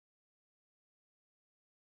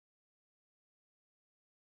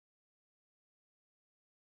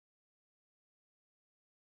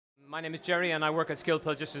My name is Jerry, and I work at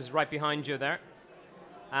Skillpill, just as right behind you there.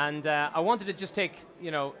 And I wanted to just take,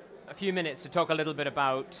 a few minutes to talk a little bit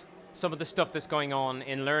about some of the stuff that's going on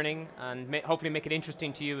in learning, and hopefully make it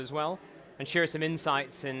interesting to you as well, and share some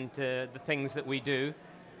insights into the things that we do.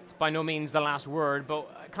 It's by no means the last word, but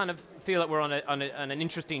I kind of feel that we're on an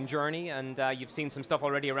interesting journey, and you've seen some stuff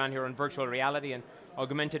already around here on virtual reality and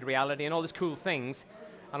augmented reality and all these cool things.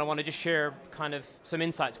 And I want to just share kind of some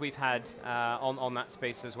insights we've had on that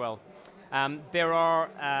space as well. There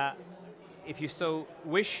are, if you so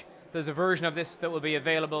wish, there's a version of this that will be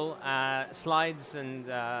available, slides and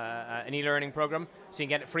an e-learning program, so you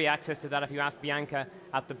can get free access to that if you ask Bianca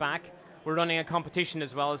at the back. We're running a competition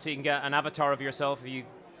as well, so you can get an avatar of yourself if you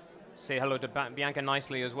say hello to Bianca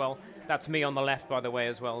nicely as well. That's me on the left, by the way,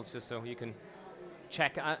 as well, just so you can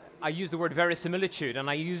check. I use the word verisimilitude, and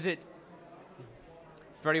I use it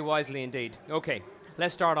very wisely indeed. Okay,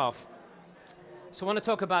 let's start off. So I want to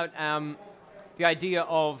talk about the idea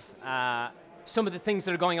of some of the things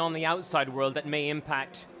that are going on in the outside world that may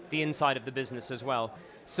impact the inside of the business as well.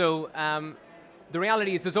 So the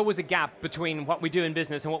reality is there's always a gap between what we do in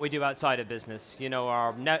business and what we do outside of business. You know,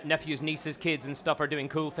 our nephews, nieces, kids and stuff are doing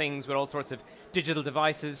cool things with all sorts of digital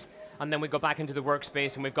devices, and then we go back into the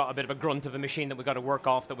workspace and we've got a bit of a grunt of a machine that we've got to work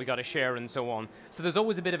off, that we've got to share and so on. So there's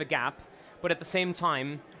always a bit of a gap, but at the same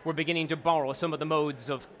time, we're beginning to borrow some of the modes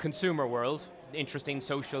of consumer world, interesting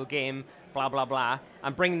social game, blah, blah, blah,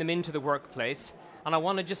 and bring them into the workplace. And I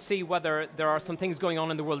want to just see whether there are some things going on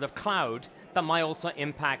in the world of cloud that might also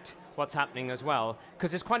impact what's happening as well.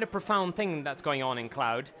 Because it's quite a profound thing that's going on in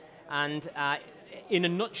cloud. And in a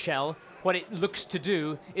nutshell, what it looks to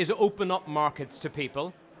do is open up markets to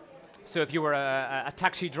people. So if you were a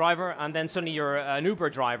taxi driver and then suddenly you're an Uber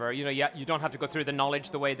driver, you don't have to go through the knowledge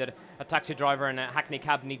the way that a taxi driver in a Hackney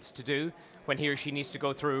cab needs to do when he or she needs to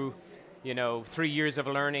go through 3 years of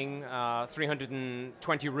learning,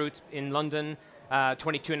 320 routes in London,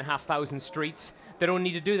 22,500 streets. They don't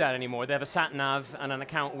need to do that anymore. They have a sat-nav and an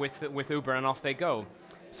account with Uber, and off they go.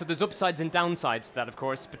 So there's upsides and downsides to that, of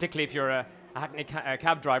course, particularly if you're a Hackney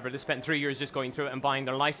cab driver that spent 3 years just going through it and buying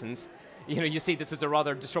their license. You see this as a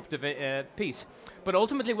rather disruptive piece. But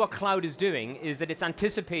ultimately what cloud is doing is that it's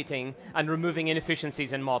anticipating and removing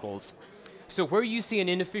inefficiencies in models. So where you see an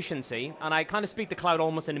inefficiency, and I kind of speak the cloud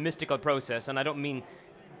almost in a mystical process, and I don't mean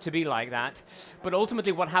to be like that, but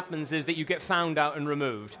ultimately what happens is that you get found out and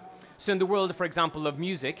removed. So in the world, for example, of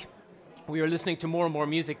music, we are listening to more and more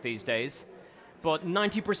music these days, but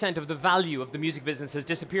 90% of the value of the music business has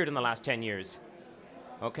disappeared in the last 10 years.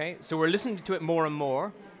 Okay, so we're listening to it more and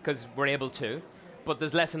more, because we're able to, but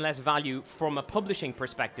there's less and less value from a publishing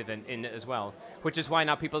perspective in it as well, which is why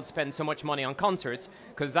now people spend so much money on concerts,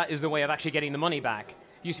 because that is the way of actually getting the money back.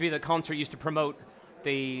 Used to be the concert used to promote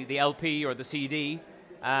the LP or the CD,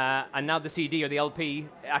 and now the CD or the LP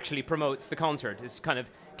actually promotes the concert. It's kind of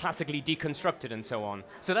classically deconstructed and so on.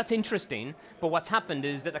 So that's interesting, but what's happened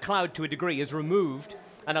is that the cloud to a degree is removed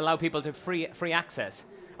and allow people to free access.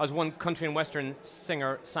 As one country and western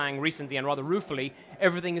singer sang recently and rather ruefully,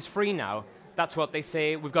 everything is free now. That's what they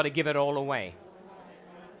say, we've got to give it all away.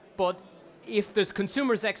 But if there's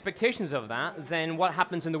consumers' expectations of that, then what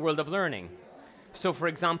happens in the world of learning? So for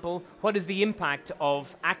example, what is the impact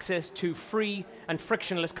of access to free and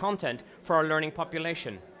frictionless content for our learning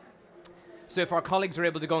population? So if our colleagues are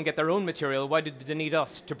able to go and get their own material, why do they need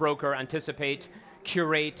us to broker, anticipate,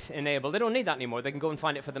 curate, enable? They don't need that anymore, they can go and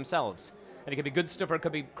find it for themselves. And it could be good stuff or it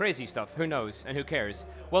could be crazy stuff, who knows, and who cares?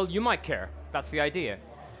 Well, you might care, that's the idea.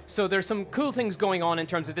 So there's some cool things going on in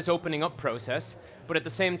terms of this opening up process, but at the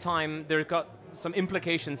same time, they've got some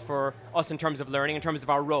implications for us in terms of learning, in terms of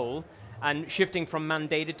our role, and shifting from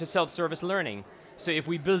mandated to self-service learning. So if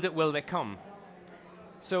we build it, will they come?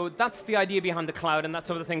 So that's the idea behind the cloud, and that's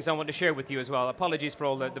some of the things I want to share with you as well. Apologies for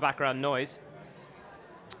all the background noise.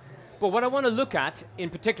 But what I want to look at, in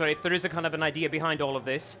particular, if there is a kind of an idea behind all of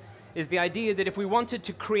this, is the idea that if we wanted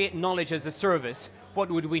to create knowledge as a service, what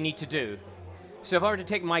would we need to do? So if I were to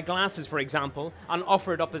take my glasses, for example, and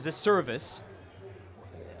offer it up as a service,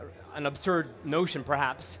 an absurd notion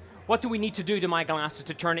perhaps, what do we need to do to my glasses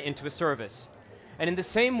to turn it into a service? And in the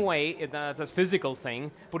same way, that's a physical thing,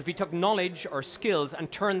 but if you took knowledge or skills and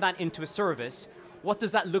turned that into a service, what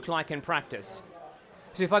does that look like in practice?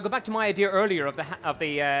 So if I go back to my idea earlier of the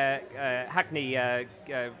Hackney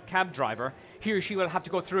cab driver, he or she will have to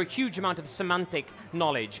go through a huge amount of semantic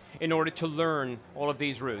knowledge in order to learn all of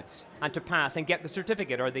these routes and to pass and get the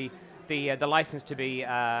certificate or the license to be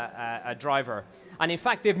a driver. And in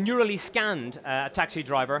fact, they've neurally scanned a taxi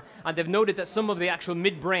driver, and they've noted that some of the actual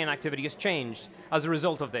midbrain activity has changed as a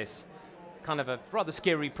result of this. kind of a rather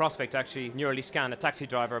scary prospect, actually, neurally scan a taxi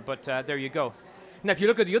driver, but there you go. Now, if you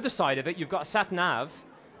look at the other side of it, you've got a sat-nav,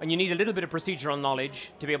 and you need a little bit of procedural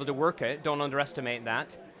knowledge to be able to work it. Don't underestimate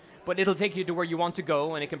that. But it'll take you to where you want to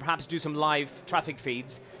go, and it can perhaps do some live traffic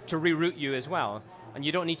feeds to reroute you as well. And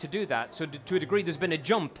you don't need to do that. So to a degree, there's been a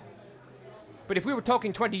jump. But if we were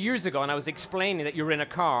talking 20 years ago, and I was explaining that you're in a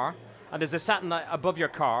car, and there's a sat-nav above your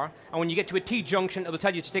car, and when you get to a T-junction, it will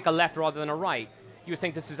tell you to take a left rather than a right, you would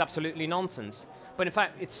think this is absolutely nonsense. But in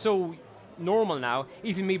fact, it's so normal now,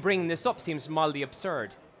 even me bringing this up seems mildly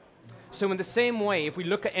absurd. So in the same way, if we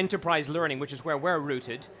look at enterprise learning, which is where we're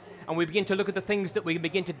rooted, and we begin to look at the things that we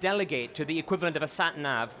begin to delegate to the equivalent of a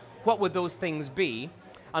sat-nav, what would those things be?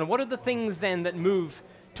 And what are the things then that move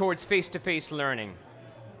towards face-to-face learning?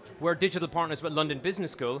 We're digital partners with London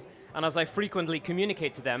Business School, and as I frequently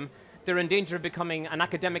communicate to them, they're in danger of becoming an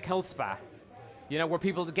academic health spa, you know, where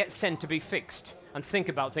people get sent to be fixed and think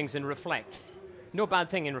about things and reflect. No bad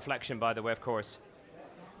thing in reflection, by the way, of course.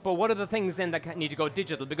 But what are the things then that need to go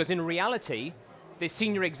digital? Because in reality, the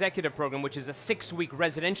senior executive program, which is a 6-week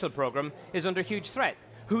residential program, is under huge threat.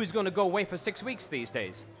 Who's going to go away for 6 weeks these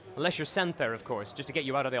days? Unless you're sent there, of course, just to get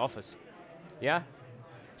you out of the office. Yeah?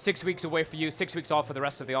 6 weeks away for you, 6 weeks off for the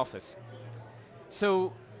rest of the office.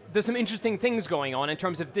 So there's some interesting things going on in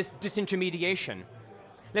terms of this disintermediation.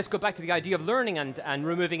 Let's go back to the idea of learning and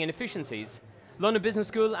removing inefficiencies. London Business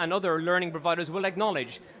School and other learning providers will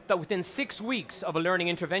acknowledge that within 6 weeks of a learning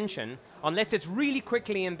intervention, unless it's really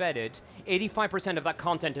quickly embedded, 85% of that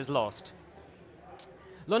content is lost.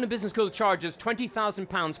 London Business School charges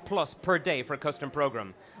 £20,000 plus per day for a custom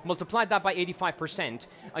program. Multiply that by 85%,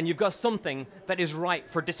 and you've got something that is ripe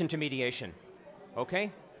for disintermediation.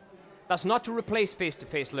 Okay? That's not to replace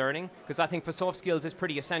face-to-face learning, because I think for soft skills it's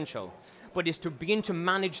pretty essential, but is to begin to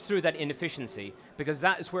manage through that inefficiency, because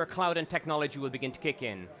that is where cloud and technology will begin to kick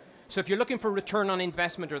in. So if you're looking for return on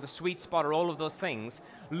investment or the sweet spot or all of those things,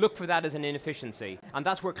 look for that as an inefficiency, and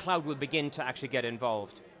that's where cloud will begin to actually get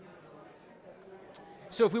involved.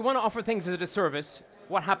 So if we want to offer things as a service,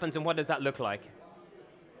 what happens and what does that look like?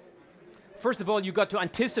 First of all, you've got to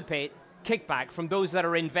anticipate kickback from those that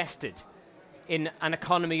are invested in an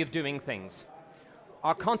economy of doing things.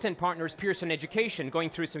 Our content partner is Pearson Education, going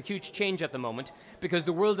through some huge change at the moment because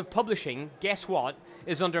the world of publishing, guess what,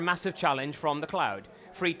 is under massive challenge from the cloud.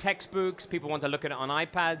 Free textbooks, people want to look at it on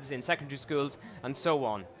iPads in secondary schools, and so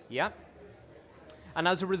on. Yeah? And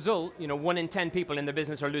as a result, you know, 1 in 10 people in the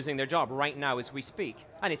business are losing their job right now as we speak.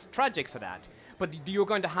 And it's tragic for that. But you're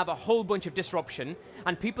going to have a whole bunch of disruption,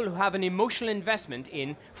 and people who have an emotional investment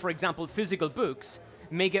in, for example, physical books,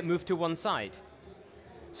 may get moved to one side.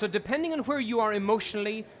 So depending on where you are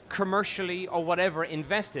emotionally, commercially, or whatever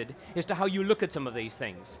invested, as to how you look at some of these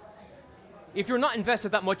things. If you're not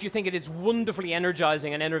invested that much, you think it is wonderfully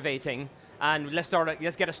energizing and innovating, and let's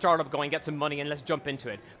get a startup going, get some money, and let's jump into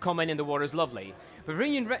it. Come in the water's lovely. But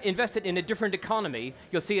when you invest it in a different economy,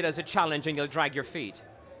 you'll see it as a challenge and you'll drag your feet.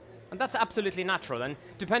 And that's absolutely natural, and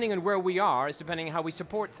depending on where we are, is depending on how we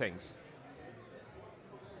support things.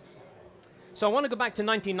 So I want to go back to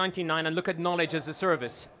 1999 and look at knowledge as a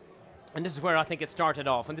service. And this is where I think it started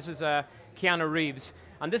off. And this is Keanu Reeves.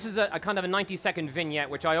 And this is a kind of a 90-second vignette,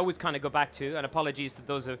 which I always kind of go back to. And apologies to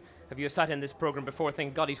those of you who sat in this program before,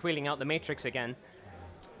 thank God he's wheeling out the Matrix again,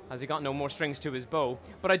 as he got no more strings to his bow.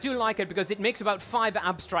 But I do like it because it makes about 5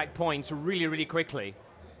 abstract points really, really quickly.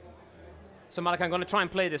 So Malik, I'm going to try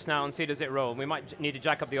and play this now and see does it roll. We might need to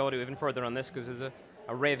jack up the audio even further on this because there's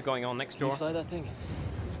a rave going on next door. Can you fly that thing?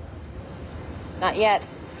 Not yet.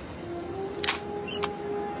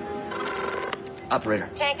 Operator.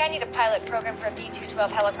 Tank, I need a pilot program for a B-212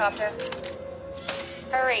 helicopter.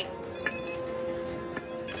 Hurry.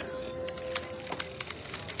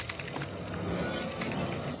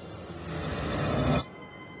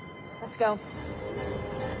 Let's go.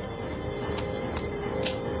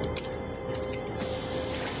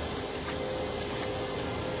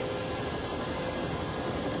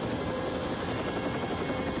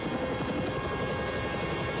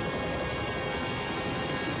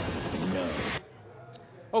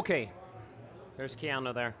 Okay, there's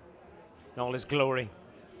Keanu there in all his glory.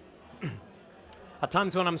 At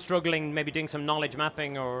times when I'm struggling, maybe doing some knowledge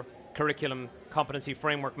mapping or curriculum competency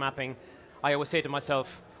framework mapping, I always say to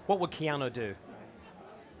myself, what would Keanu do?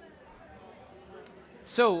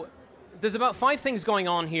 So there's about 5 things going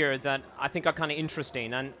on here that I think are kind of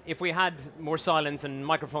interesting, and if we had more silence and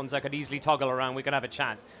microphones I could easily toggle around, we could have a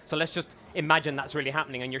chat. So let's just imagine that's really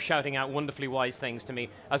happening and you're shouting out wonderfully wise things to me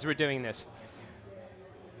as we're doing this.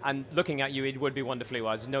 And looking at you, it would be wonderfully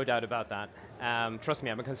wise, no doubt about that. Trust me,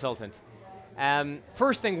 I'm a consultant.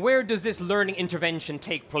 First thing, where does this learning intervention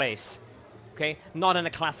take place? okay? Not in a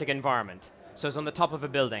classic environment. So it's on the top of a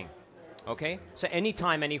building, okay? So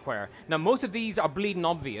anytime, anywhere. Now, most of these are bleeding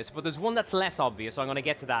obvious, but there's one that's less obvious, so I'm going to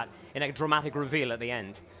get to that in a dramatic reveal at the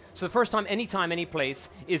end. So the first time, any place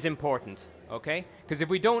is important, okay? Because if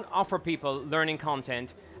we don't offer people learning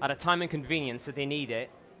content at a time and convenience that they need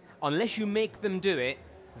it, unless you make them do it,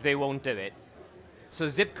 they won't do it. So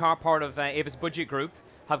Zipcar, part of Ava's budget group,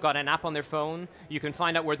 have got an app on their phone. You can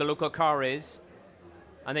find out where the local car is,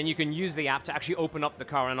 and then you can use the app to actually open up the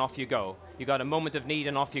car and off you go. You got a moment of need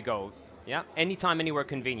and off you go. Yeah, anytime, anywhere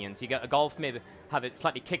convenience. You get a Golf, maybe have it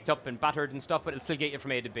slightly kicked up and battered and stuff, but it'll still get you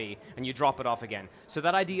from A to B, and you drop it off again. So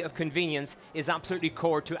that idea of convenience is absolutely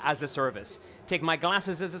core to as a service. Take my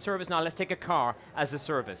glasses as a service, now let's take a car as a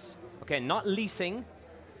service. Okay, not leasing,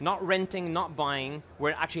 not renting, not buying,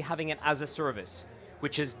 we're actually having it as a service,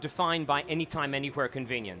 which is defined by anytime, anywhere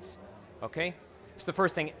convenience. Okay, it's the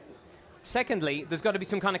first thing. Secondly, there's got to be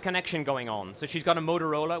some kind of connection going on. So she's got a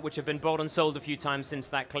Motorola, which have been bought and sold a few times since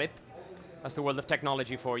that clip. That's the world of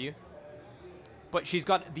technology for you. But she's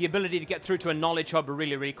got the ability to get through to a knowledge hub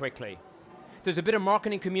really, really quickly. There's a bit of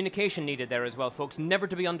marketing communication needed there as well, folks, never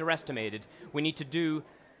to be underestimated. We need to do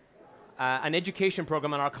an education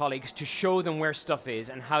program on our colleagues to show them where stuff is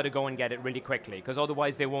and how to go and get it really quickly, because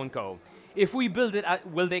otherwise they won't go. If we build it,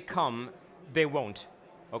 will they come? They won't.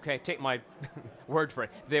 Okay, take my word for it.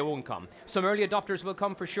 They won't come. Some early adopters will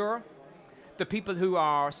come for sure. The people who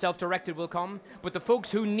are self-directed will come, but the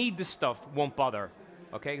folks who need the stuff won't bother.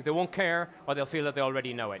 Okay, they won't care, or they'll feel that they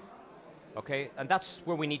already know it. Okay, and that's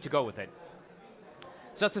where we need to go with it.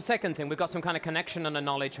 So that's the second thing. We've got some kind of connection and a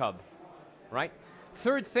knowledge hub, right?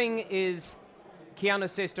 Third thing is, Kiana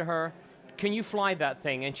says to her, can you fly that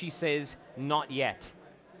thing? And she says, not yet.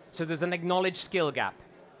 So there's an acknowledged skill gap.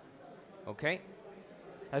 Okay?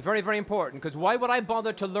 That's very, very important, because why would I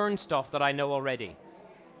bother to learn stuff that I know already?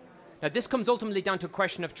 Now, this comes ultimately down to a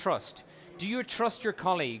question of trust. Do you trust your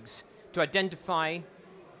colleagues to identify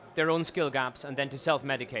their own skill gaps and then to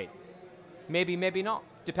self-medicate? Maybe, maybe not,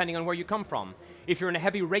 depending on where you come from. If you're in a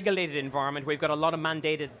heavy regulated environment where you've got a lot of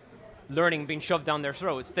mandated learning being shoved down their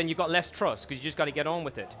throats, then you've got less trust, because you just got to get on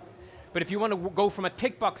with it. But if you want to go from a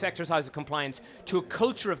tick box exercise of compliance to a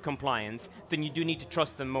culture of compliance, then you do need to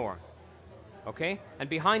trust them more. Okay? And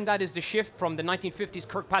behind that is the shift from the 1950s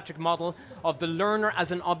Kirkpatrick model of the learner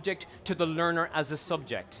as an object to the learner as a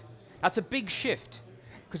subject. That's a big shift,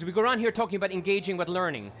 because we go around here talking about engaging with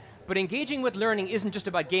learning, but engaging with learning isn't just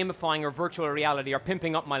about gamifying or virtual reality or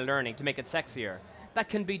pimping up my learning to make it sexier. That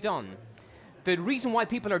can be done. The reason why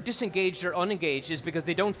people are disengaged or unengaged is because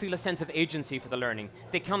they don't feel a sense of agency for the learning.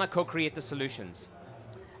 They cannot co-create the solutions.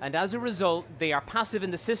 And as a result, they are passive in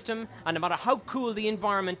the system, and no matter how cool the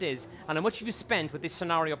environment is, and how much you've spent with this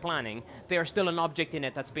scenario planning, they are still an object in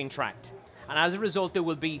it that's being tracked. And as a result, they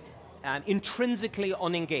will be intrinsically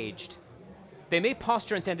unengaged. They may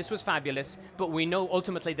posture and say, this was fabulous, but we know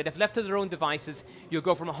ultimately that if left to their own devices, you'll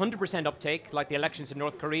go from 100% uptake, like the elections in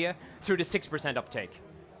North Korea, through to 6% uptake.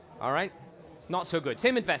 All right? Not so good.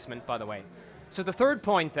 Same investment, by the way. So the third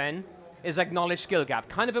point, then, is acknowledged skill gap.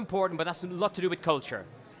 Kind of important, but that's a lot to do with culture.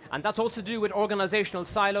 And that's also to do with organizational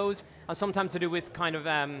silos, and sometimes to do with kind of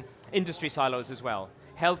industry silos as well.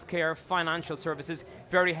 Healthcare, financial services,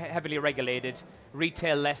 very heavily regulated.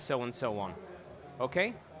 Retail, less so, and so on.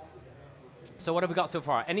 Okay? So what have we got so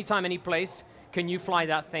far? Anytime, any place. Can you fly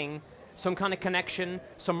that thing? Some kind of connection,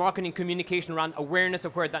 some marketing communication around awareness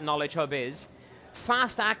of where that knowledge hub is.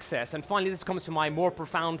 Fast access, and finally this comes to my more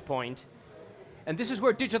profound point, and this is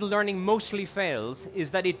where digital learning mostly fails,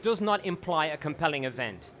 is that it does not imply a compelling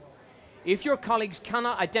event. If your colleagues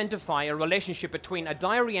cannot identify a relationship between a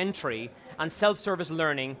diary entry and self-service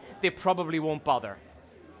learning, they probably won't bother.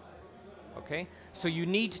 Okay? So you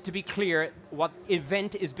need to be clear what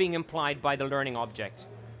event is being implied by the learning object.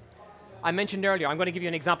 I mentioned earlier, I'm going to give you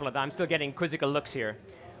an example of that. I'm still getting quizzical looks here.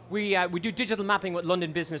 We do digital mapping with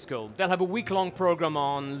London Business School. They'll have a week-long program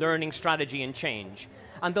on learning strategy and change.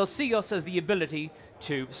 And they'll see us as the ability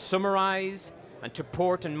to summarize and to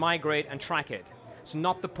port and migrate and track it. It's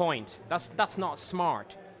not the point. That's not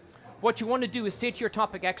smart. What you want to do is say to your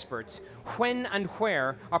topic experts, when and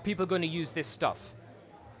where are people going to use this stuff?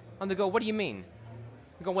 And they go, what do you mean?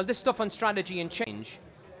 You go, well, this stuff on strategy and change,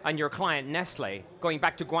 and your client Nestle, going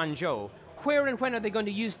back to Guangzhou, where and when are they going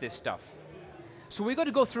to use this stuff? So we've got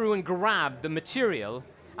to go through and grab the material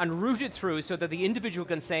and route it through so that the individual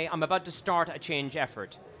can say, I'm about to start a change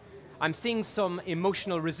effort. I'm seeing some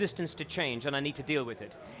emotional resistance to change and I need to deal with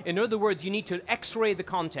it. In other words, you need to x-ray the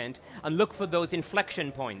content and look for those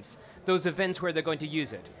inflection points, those events where they're going to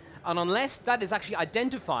use it. And unless that is actually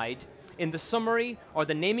identified, in the summary or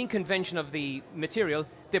the naming convention of the material,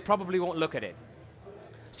 they probably won't look at it.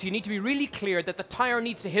 So you need to be really clear that the tire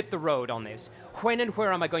needs to hit the road on this. When and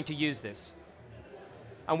where am I going to use this?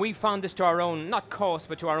 And we found this to our own, not cost,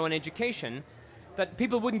 but to our own education, that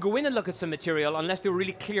people wouldn't go in and look at some material unless they were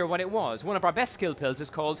really clear what it was. One of our best skill pills is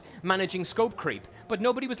called managing scope creep, but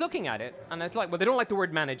nobody was looking at it. And it's like, well, they don't like the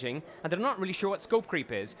word managing, and they're not really sure what scope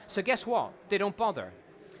creep is. So guess what? They don't bother.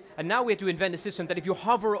 And now we have to invent a system that if you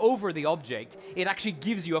hover over the object, it actually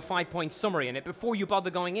gives you a 5-point summary in it before you bother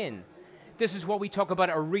going in. This is what we talk about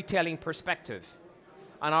a retailing perspective.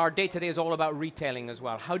 And our day-to-day is all about retailing as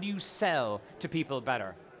well. How do you sell to people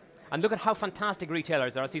better? And look at how fantastic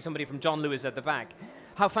retailers are. I see somebody from John Lewis at the back.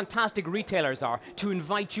 How fantastic retailers are to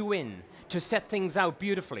invite you in, to set things out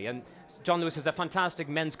beautifully. And John Lewis has a fantastic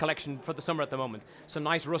men's collection for the summer at the moment. Some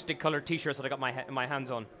nice rustic colored t-shirts that I got my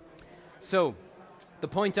hands on. So the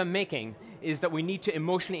point I'm making is that we need to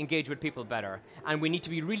emotionally engage with people better. And we need to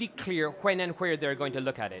be really clear when and where they're going to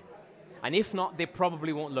look at it. And if not, they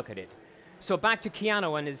probably won't look at it. So back to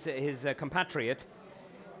Keanu and his compatriot.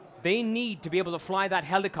 They need to be able to fly that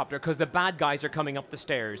helicopter because the bad guys are coming up the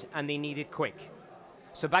stairs and they need it quick.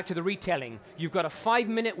 So back to the retailing, you've got a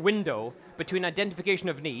 5-minute window between identification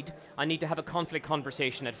of need. I need to have a conflict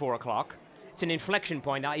conversation at 4 o'clock. It's an inflection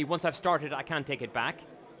point, i.e. once I've started, I can't take it back.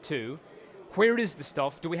 2, where is the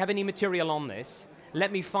stuff? Do we have any material on this?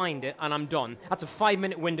 Let me find it and I'm done. That's a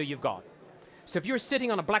 5-minute window you've got. So if you're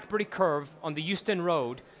sitting on a Blackberry curve on the Euston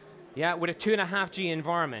Road, yeah, with a 2.5G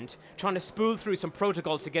environment, trying to spool through some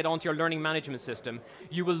protocols to get onto your learning management system,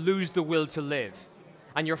 you will lose the will to live.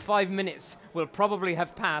 And your 5 minutes will probably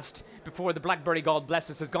have passed before the BlackBerry, God bless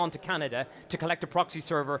us, has gone to Canada to collect a proxy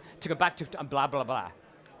server to go back to blah, blah, blah.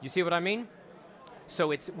 You see what I mean?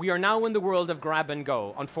 So we are now in the world of grab and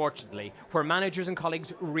go, unfortunately, where managers and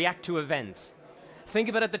colleagues react to events. Think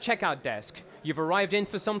of it at the checkout desk. You've arrived in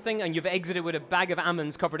for something and you've exited with a bag of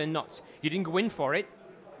almonds covered in nuts. You didn't go in for it,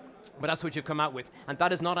 but that's what you've come out with. And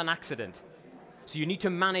that is not an accident. So you need to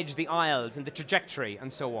manage the aisles and the trajectory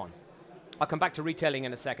and so on. I'll come back to retailing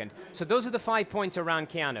in a second. So those are the 5 points around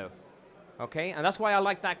Keanu. Okay? And that's why I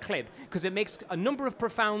like that clip, because it makes a number of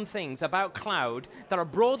profound things about cloud that are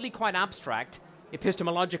broadly quite abstract,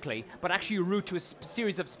 epistemologically, but actually root to a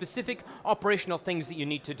series of specific operational things that you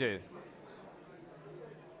need to do.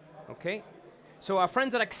 Okay? So our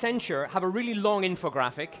friends at Accenture have a really long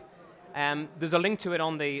infographic. There's a link to it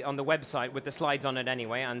on the website with the slides on it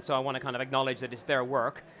anyway, and so I want to kind of acknowledge that it's their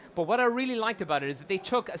work. But what I really liked about it is that they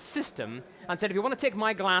took a system and said, if you want to take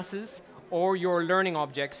my glasses or your learning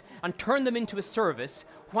objects and turn them into a service,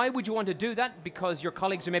 why would you want to do that? Because your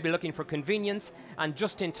colleagues are maybe looking for convenience and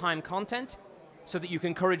just-in-time content so that you can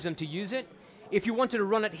encourage them to use it. If you wanted to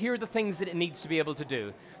run it, here are the things that it needs to be able to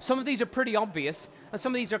do. Some of these are pretty obvious, and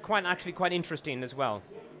some of these are actually quite interesting as well.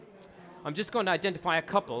 I'm just going to identify a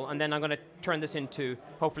couple, and then I'm going to turn this into,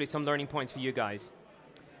 hopefully, some learning points for you guys.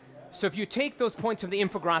 So if you take those points from the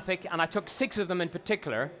infographic, and I took 6 of them in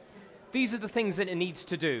particular, these are the things that it needs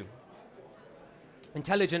to do.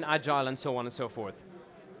 Intelligent, agile, and so on and so forth.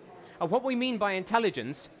 And what we mean by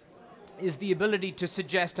intelligence is the ability to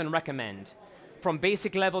suggest and recommend, from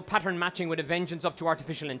basic level pattern matching with a vengeance up to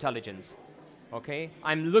artificial intelligence. Okay?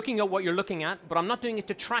 I'm looking at what you're looking at, but I'm not doing it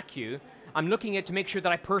to track you. I'm looking at it to make sure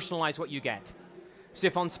that I personalize what you get. So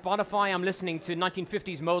if on Spotify I'm listening to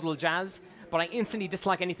 1950s modal jazz, but I instantly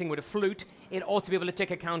dislike anything with a flute, it ought to be able to take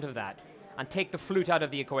account of that and take the flute out of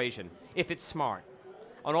the equation, if it's smart.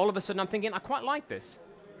 And all of a sudden I'm thinking, I quite like this.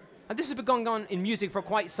 And this has been going on in music for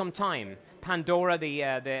quite some time. Pandora,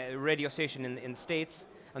 the radio station in the States,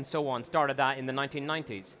 and so on, started that in the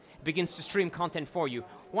 1990s. It begins to stream content for you.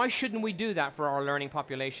 Why shouldn't we do that for our learning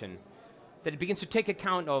population? That it begins to take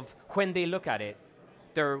account of when they look at it,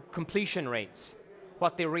 their completion rates,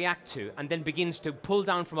 what they react to, and then begins to pull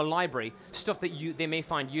down from a library stuff that they may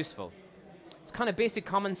find useful. It's kind of basic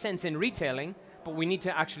common sense in retailing, but we need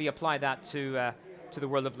to actually apply that to the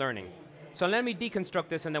world of learning. So let me deconstruct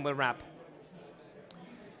this and then we'll wrap.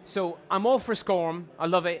 So I'm all for SCORM. I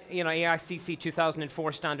love it, you know, AICC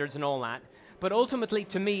 2004 standards and all that. But ultimately,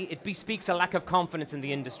 to me, it bespeaks a lack of confidence in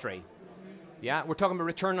the industry. Yeah, we're talking about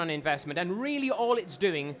return on investment, and really all it's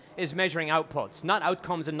doing is measuring outputs, not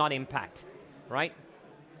outcomes and not impact, right?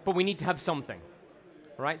 But we need to have something,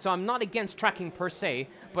 right? So I'm not against tracking per se,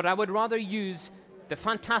 but I would rather use the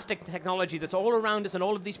fantastic technology that's all around us and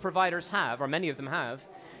all of these providers have, or many of them have,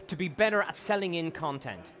 to be better at selling in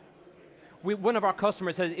content. One of our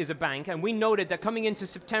customers is a bank, and we noted that coming into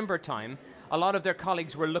September time, a lot of their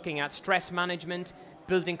colleagues were looking at stress management,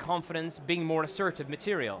 building confidence, being more assertive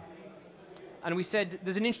material. And we said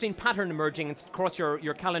there's an interesting pattern emerging across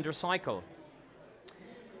your calendar cycle.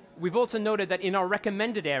 We've also noted that in our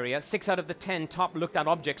recommended area, 6 out of the 10 top looked at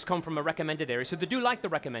objects come from a recommended area, so they do like the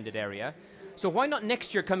recommended area. So why not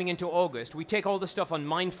next year coming into August, we take all the stuff on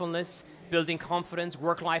mindfulness, building confidence,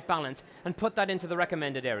 work-life balance, and put that into the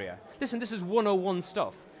recommended area. Listen, this is 101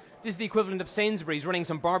 stuff. This is the equivalent of Sainsbury's running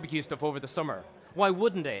some barbecue stuff over the summer. Why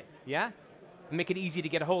wouldn't it, yeah? Make it easy to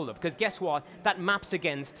get a hold of, because guess what? That maps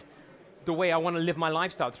against the way I want to live my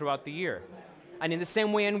lifestyle throughout the year. And in the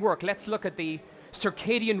same way in work, let's look at the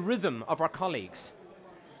circadian rhythm of our colleagues.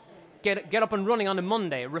 Get up and running on a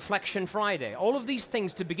Monday, reflection Friday. All of these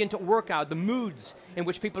things to begin to work out the moods in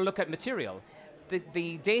which people look at material.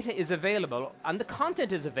 The data is available, and the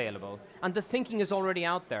content is available, and the thinking is already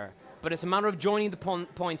out there. But it's a matter of joining the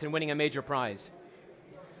points and winning a major prize.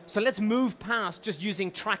 So let's move past just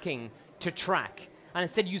using tracking to track, and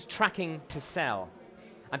instead use tracking to sell,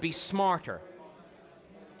 and be smarter.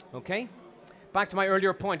 Okay? Back to my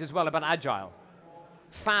earlier point as well about agile.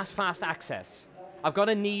 Fast access. I've got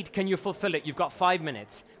a need, can you fulfill it? You've got 5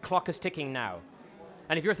 minutes. Clock is ticking now.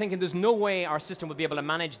 And if you're thinking there's no way our system will be able to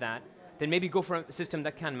manage that, then maybe go for a system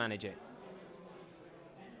that can manage it.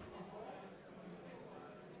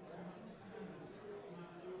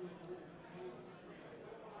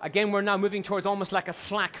 Again, we're now moving towards almost like a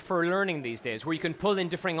Slack for learning these days, where you can pull in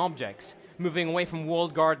differing objects, moving away from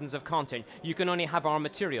walled gardens of content. You can only have our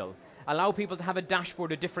material. Allow people to have a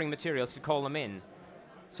dashboard of differing materials to call them in.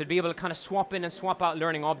 So to be able to kind of swap in and swap out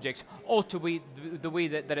learning objects ought to be the way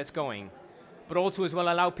that it's going. But also as well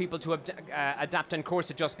allow people to adapt and course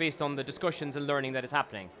adjust based on the discussions and learning that is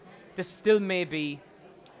happening. This still may be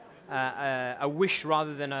a wish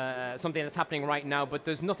rather than something that's happening right now, but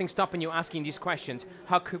there's nothing stopping you asking these questions.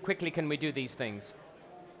 How quickly can we do these things?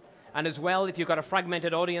 And as well, if you've got a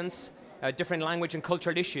fragmented audience, different language and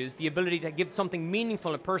cultural issues, the ability to give something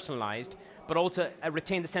meaningful and personalized, but also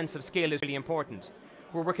retain the sense of scale is really important.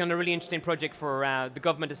 We're working on a really interesting project for the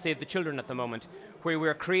government to save the children at the moment, where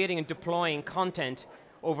we're creating and deploying content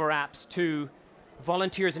over apps to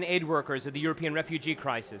volunteers and aid workers of the European refugee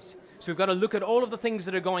crisis. So we've got to look at all of the things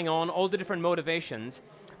that are going on, all the different motivations,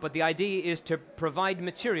 but the idea is to provide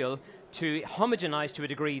material to homogenize to a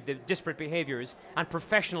degree the disparate behaviors and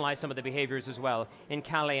professionalize some of the behaviors as well in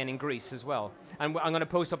Calais and in Greece as well. And I'm going to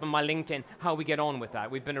post up on my LinkedIn how we get on with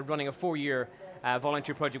that. We've been running a 4-year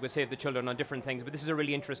voluntary project with Save the Children on different things, but this is a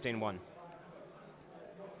really interesting one.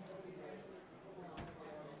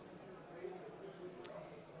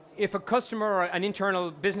 If a customer or an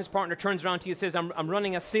internal business partner turns around to you and says, I'm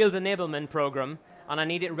running a sales enablement program and I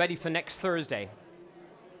need it ready for next Thursday,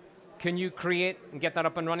 can you create and get that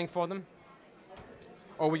up and running for them?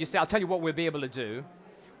 Or will you say, I'll tell you what we'll be able to do.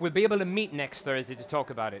 We'll be able to meet next Thursday to talk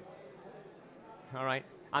about it. All right?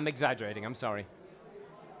 I'm exaggerating, I'm sorry.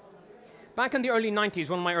 Back in the early 90s,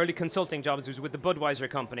 one of my early consulting jobs was with the Budweiser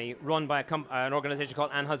company, run by an organization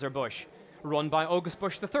called Anheuser-Busch, run by August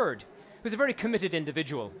Busch III, who was a very committed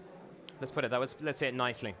individual. Let's put it that way, let's say it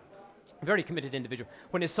nicely. A very committed individual.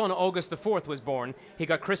 When his son August IV was born, he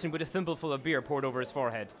got christened with a thimbleful of beer poured over his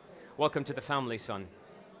forehead. Welcome to the family, son.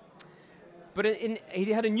 But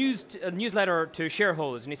he had a newsletter to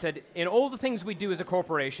shareholders, and he said, in all the things we do as a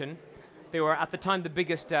corporation, they were at the time the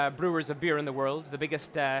biggest brewers of beer in the world, the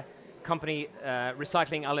biggest company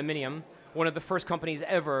recycling aluminium, one of the first companies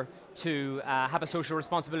ever to have a social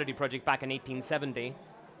responsibility project back in 1870.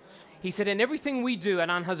 He said, in everything we do at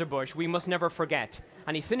Anheuser-Busch, we must never forget.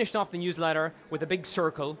 And he finished off the newsletter with a big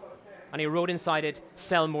circle, and he wrote inside it,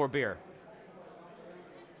 sell more beer.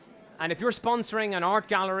 And if you're sponsoring an art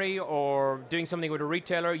gallery or doing something with a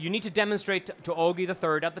retailer, you need to demonstrate to Augie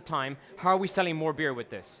III at the time, how are we selling more beer with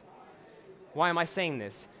this? Why am I saying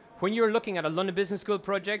this? When you're looking at a London Business School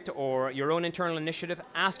project or your own internal initiative,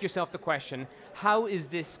 ask yourself the question, how is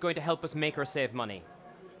this going to help us make or save money?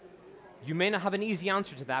 You may not have an easy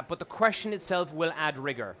answer to that, but the question itself will add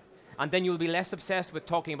rigor. And then you'll be less obsessed with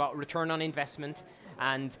talking about return on investment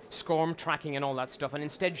and SCORM tracking and all that stuff, and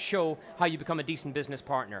instead show how you become a decent business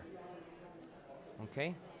partner.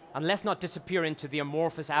 Okay? And let's not disappear into the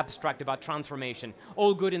amorphous abstract about transformation.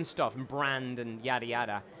 All good and stuff, and brand and yada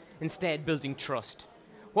yada. Instead, building trust.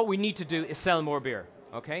 What we need to do is sell more beer,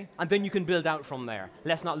 okay? And then you can build out from there.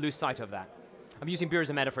 Let's not lose sight of that. I'm using beer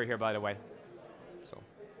as a metaphor here, by the way.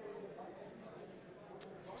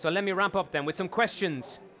 So let me wrap up then with some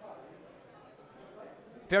questions.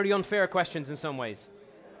 Very unfair questions in some ways.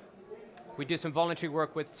 We do some voluntary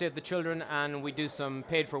work with Save the Children, and we do some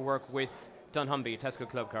paid for work with Dunnhumby, Tesco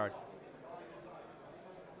Club Card.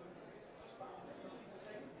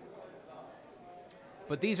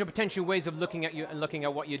 But these are potential ways of looking at you and looking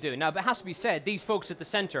at what you do. Now, but it has to be said, these folks at the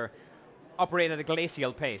center operate at a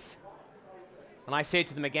glacial pace. And I say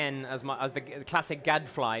to them again, as the classic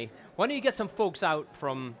gadfly, why don't you get some folks out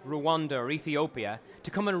from Rwanda or Ethiopia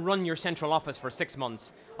to come and run your central office for 6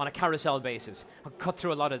 months on a carousel basis? I'll cut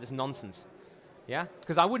through a lot of this nonsense. Yeah?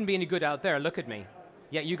 Because I wouldn't be any good out there, look at me.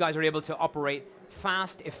 Yet you guys are able to operate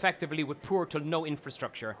fast, effectively, with poor to no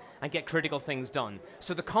infrastructure and get critical things done.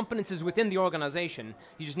 So the competence is within the organization,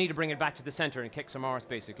 you just need to bring it back to the center and kick some arse,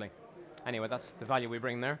 basically. Anyway, that's the value we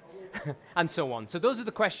bring there, and so on. So those are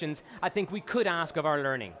the questions I think we could ask of our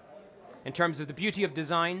learning, in terms of the beauty of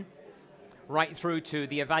design, right through to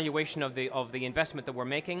the evaluation of the investment that we're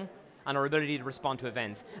making, and our ability to respond to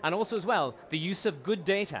events. And also as well, the use of good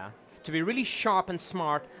data to be really sharp and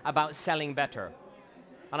smart about selling better.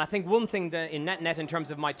 And I think one thing that in net in terms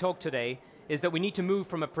of my talk today is that we need to move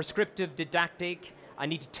from a prescriptive, didactic, I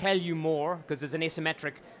need to tell you more, because there's an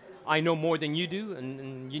asymmetric, I know more than you do,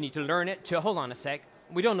 and you need to learn it, to hold on a sec,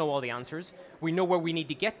 we don't know all the answers. We know where we need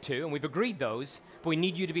to get to, and we've agreed those, but we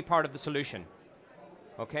need you to be part of the solution.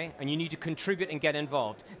 Okay? And you need to contribute and get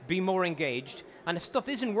involved. Be more engaged, and if stuff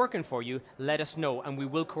isn't working for you, let us know, and we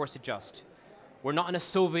will course adjust. We're not in a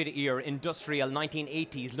Soviet-era, industrial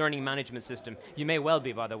 1980s learning management system. You may well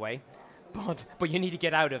be, by the way, but you need to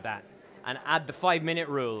get out of that and add the 5-minute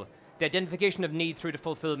rule. The identification of need through to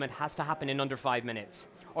fulfillment has to happen in under 5 minutes,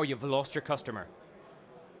 or you've lost your customer.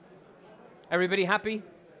 Everybody happy?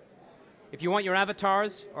 If you want your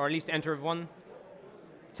avatars, or at least enter one,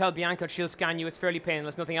 tell Bianca she'll scan you. It's fairly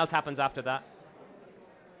painless. Nothing else happens after that.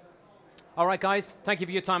 All right, guys. Thank you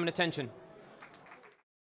for your time and attention.